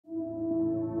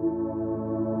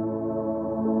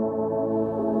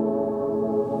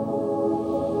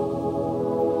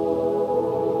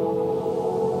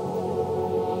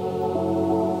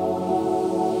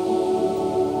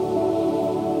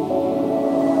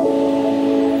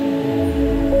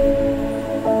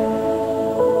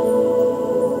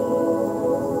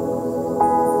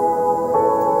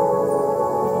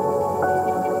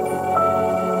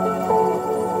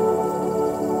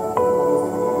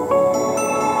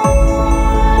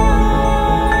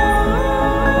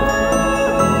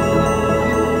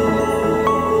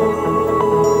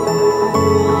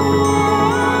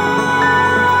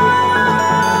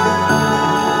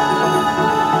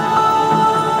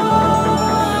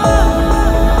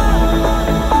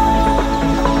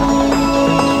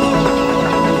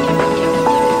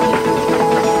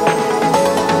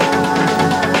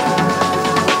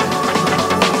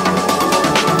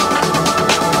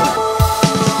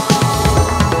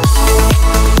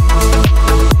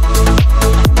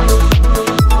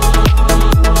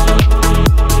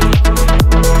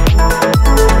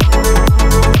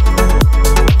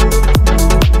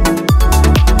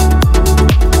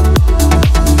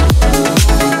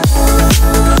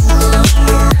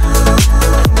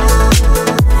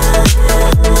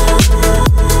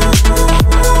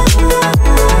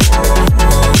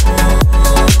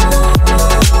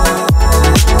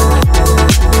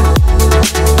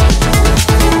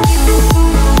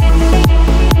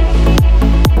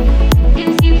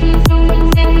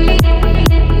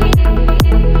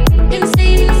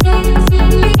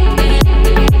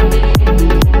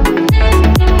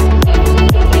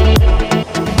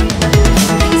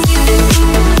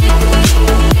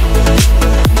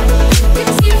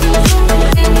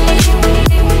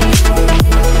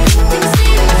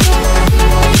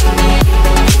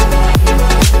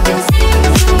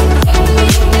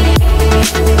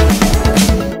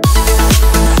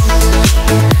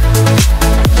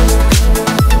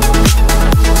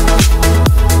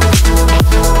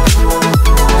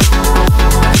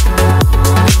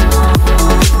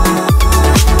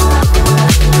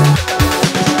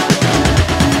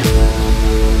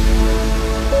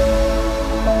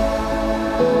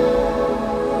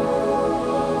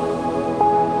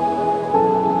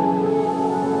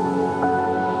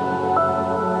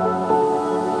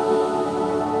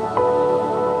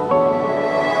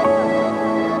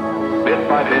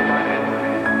by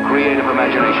bit, creative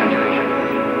imagination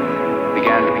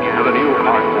began to build a new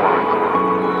art form.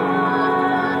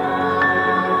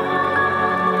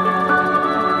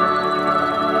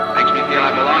 Makes me feel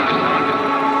I belong to something.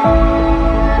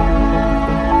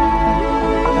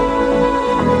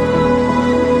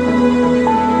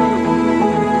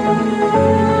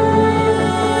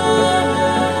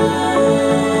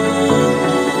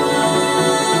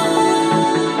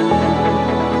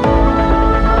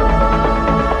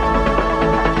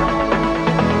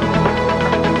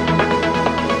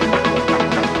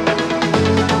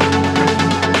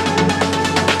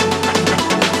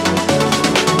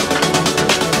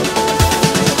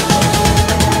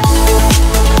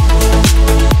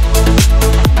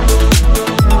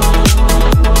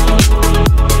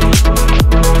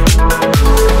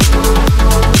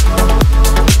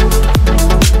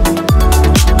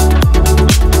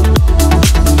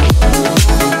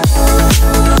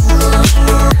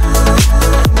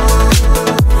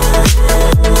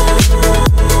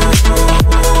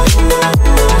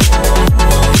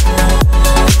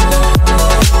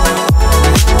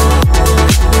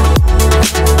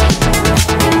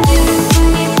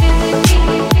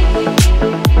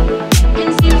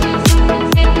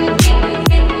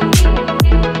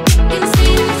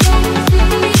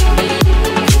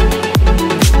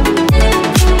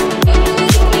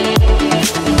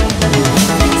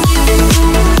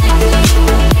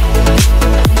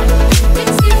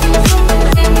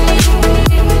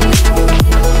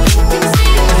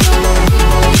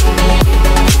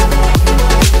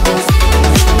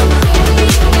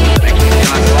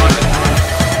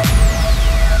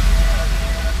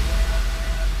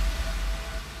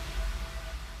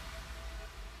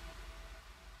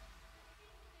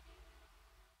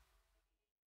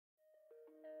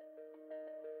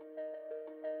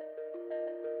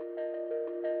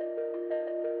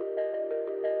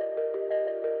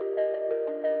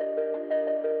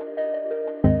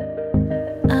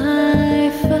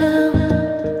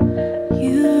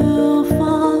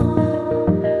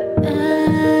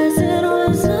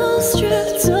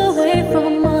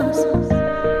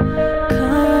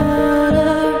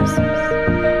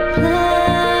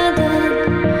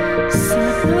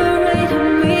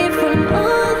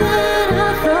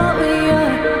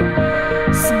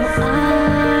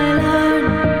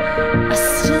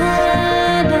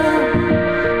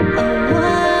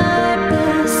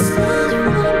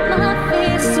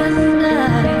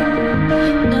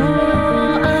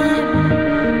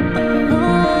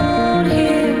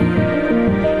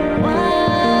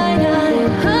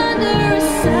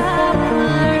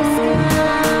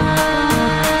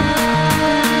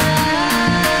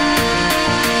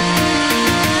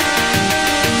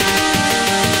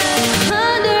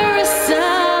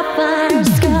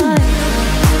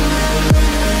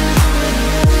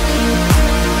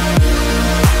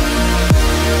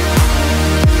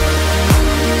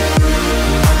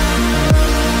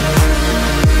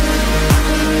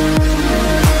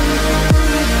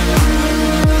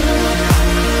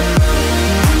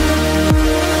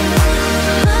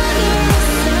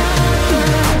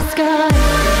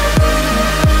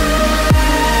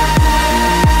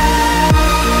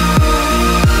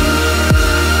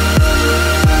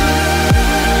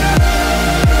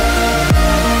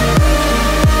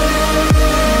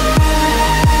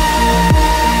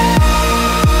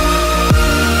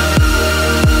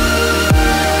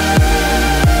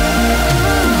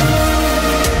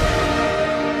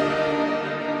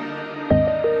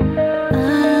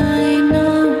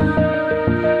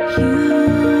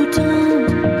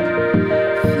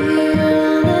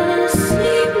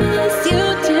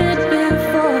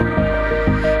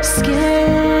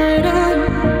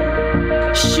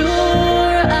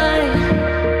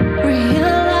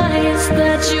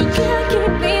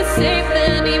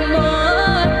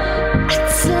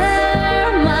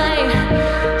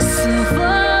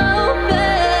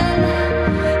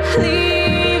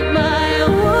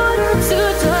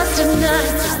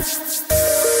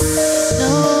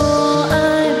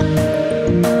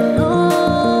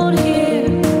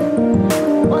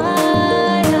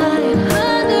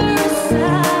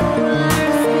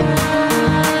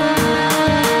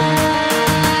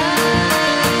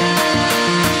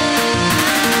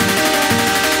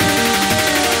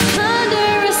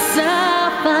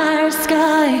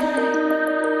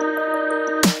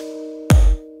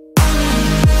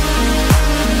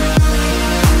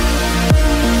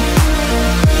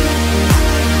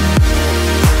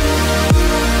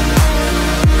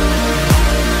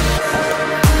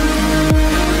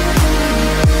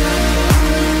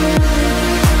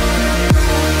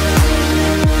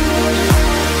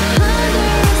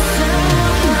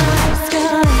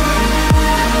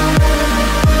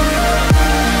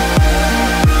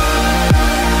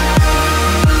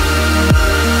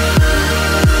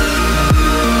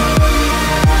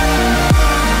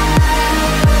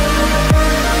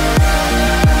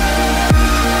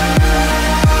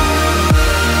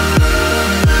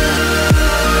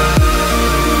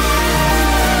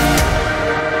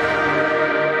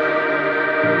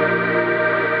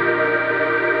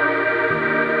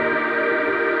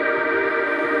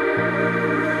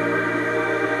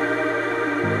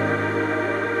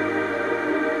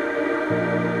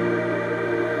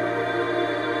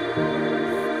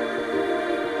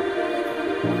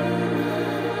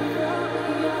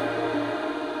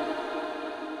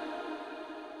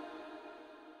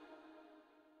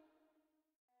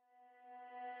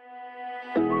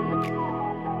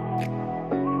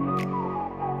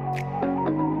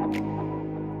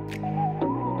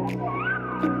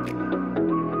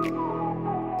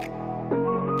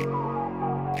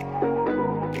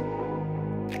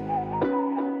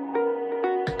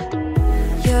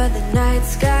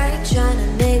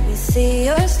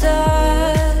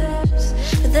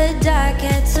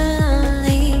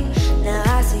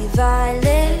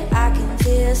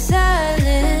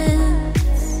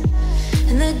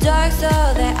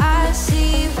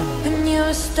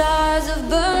 stars have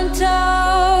burnt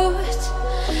out,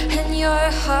 and your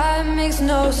heart makes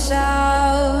no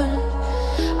sound.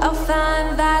 I'll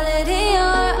find valid in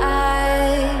your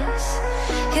eyes.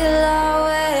 You'll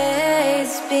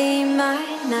always be my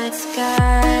night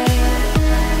sky.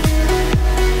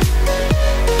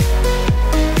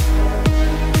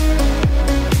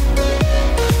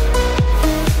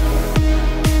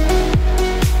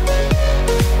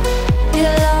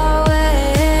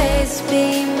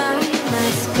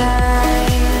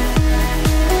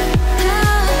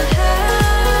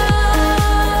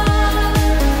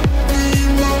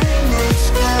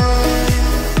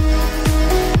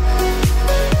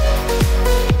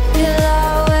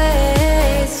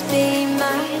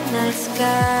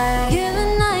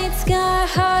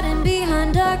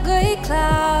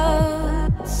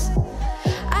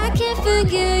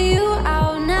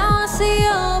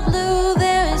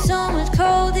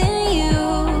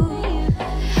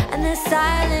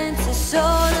 Silence is so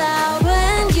loud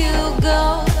when you go.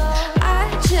 I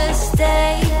just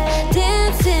stay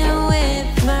dancing with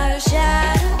my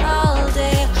shadow all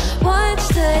day. Watch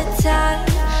the time,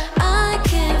 I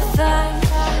can't find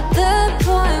the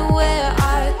point where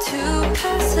our two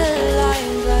pass the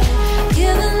line. But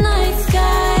you're the night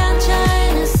sky, I'm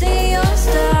trying to see your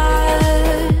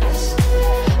stars,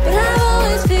 but I've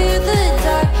always feared the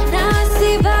dark. Now I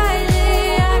see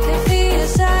violet, I can feel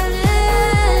your silence.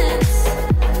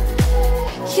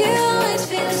 You always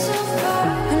feel so far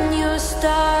when your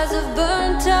stars have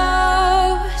burnt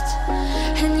out,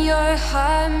 and your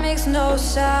heart makes no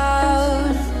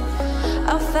sound.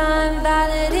 I'll find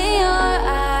valid in your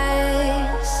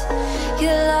eyes.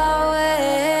 You'll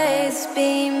always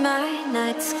be my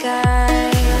night sky.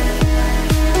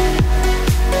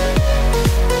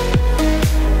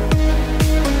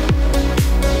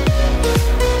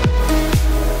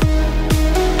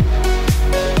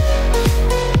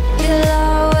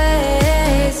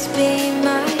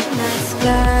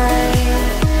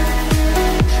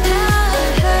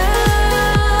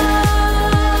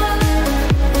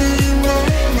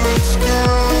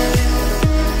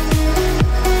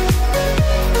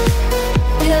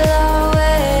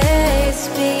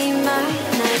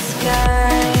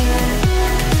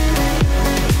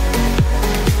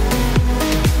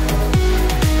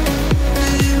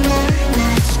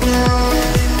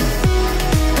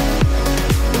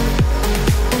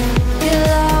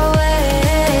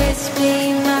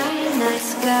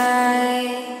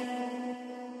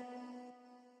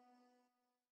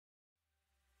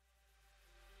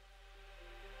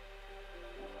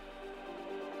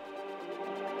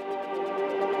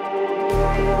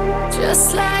 Just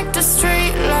like the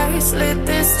street lights lit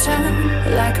this town,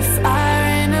 like a fire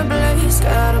in a blaze,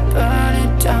 gotta burn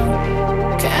it down.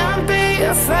 Can't be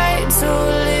afraid to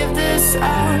leave this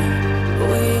out.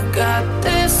 We got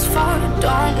this far,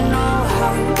 don't know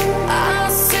how. I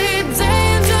see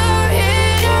danger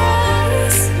in your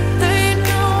eyes. They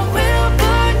know we'll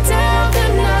burn down the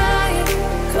night.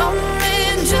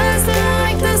 Coming just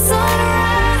like the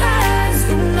sunrise.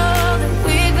 You know that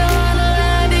we're gonna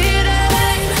light it up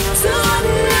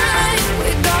tonight.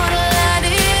 We're gonna light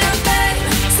it up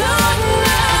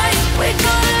tonight. We're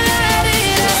gonna light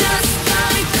it up just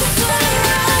like the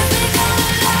sunrise. We're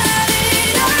gonna light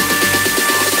it up now.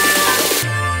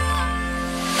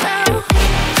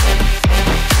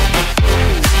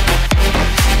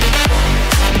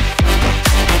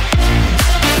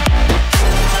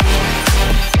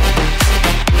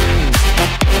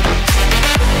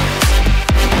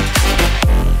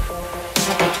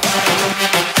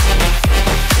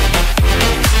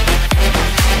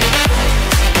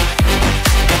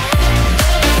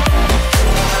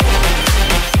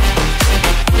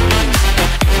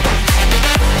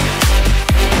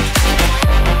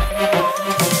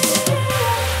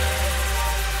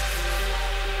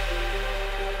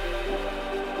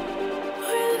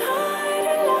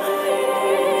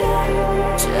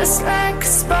 Just like a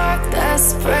spark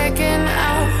that's breaking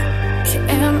out.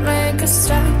 Can't make a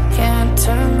stop, can't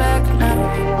turn back now.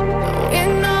 We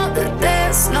know that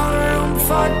there's no room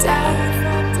for doubt.